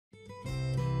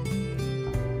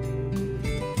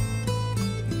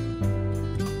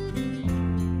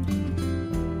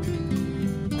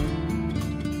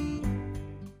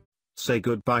Say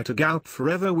goodbye to gout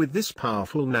forever with this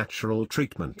powerful natural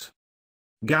treatment.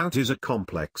 Gout is a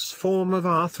complex form of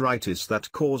arthritis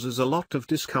that causes a lot of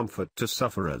discomfort to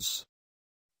sufferers.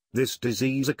 This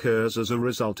disease occurs as a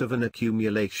result of an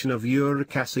accumulation of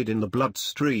uric acid in the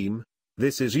bloodstream.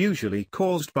 This is usually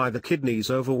caused by the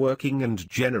kidneys overworking and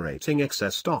generating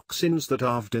excess toxins that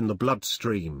are in the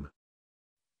bloodstream.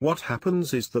 What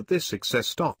happens is that this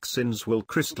excess toxins will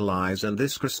crystallize, and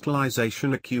this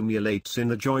crystallization accumulates in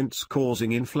the joints,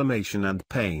 causing inflammation and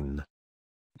pain.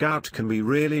 Gout can be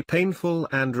really painful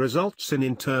and results in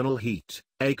internal heat,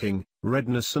 aching,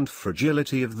 redness and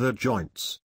fragility of the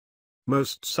joints.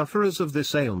 Most sufferers of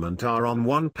this ailment are on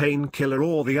one painkiller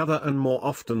or the other, and more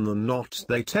often than not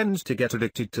they tend to get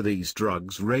addicted to these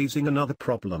drugs, raising another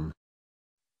problem.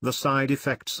 The side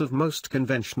effects of most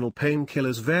conventional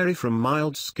painkillers vary from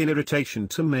mild skin irritation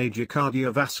to major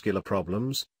cardiovascular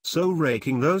problems, so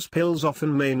raking those pills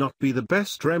often may not be the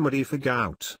best remedy for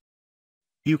gout.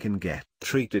 You can get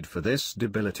treated for this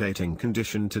debilitating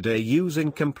condition today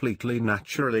using completely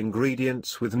natural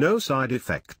ingredients with no side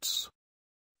effects.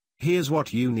 Here's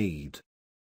what you need.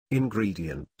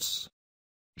 Ingredients: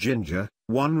 ginger,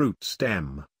 1 root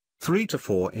stem, 3 to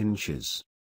 4 inches.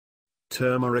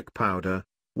 Turmeric powder,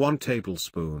 1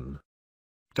 tablespoon.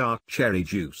 Dark cherry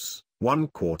juice,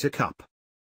 1/4 cup.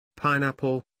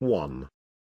 Pineapple, 1.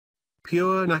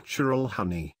 Pure natural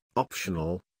honey,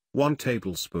 optional, 1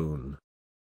 tablespoon.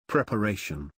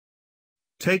 Preparation: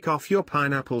 take off your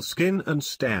pineapple skin and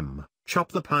stem,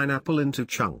 chop the pineapple into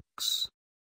chunks.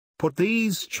 Put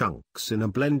these chunks in a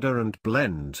blender and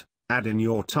blend, add in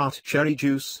your tart cherry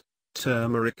juice,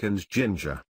 turmeric and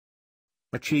ginger.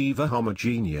 Achieve a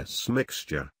homogeneous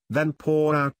mixture, then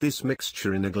pour out this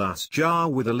mixture in a glass jar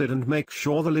with a lid and make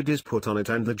sure the lid is put on it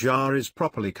and the jar is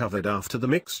properly covered after the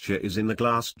mixture is in the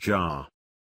glass jar.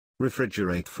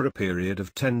 Refrigerate for a period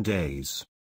of 10 days.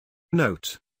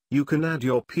 Note: you can add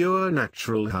your pure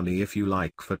natural honey if you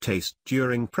like for taste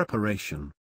during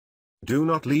preparation. Do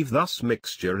not leave this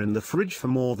mixture in the fridge for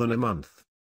more than a month.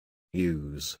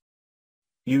 Use: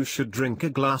 you should drink a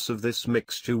glass of this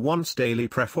mixture once daily,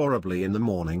 preferably in the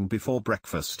morning before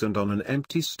breakfast and on an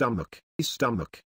empty stomach.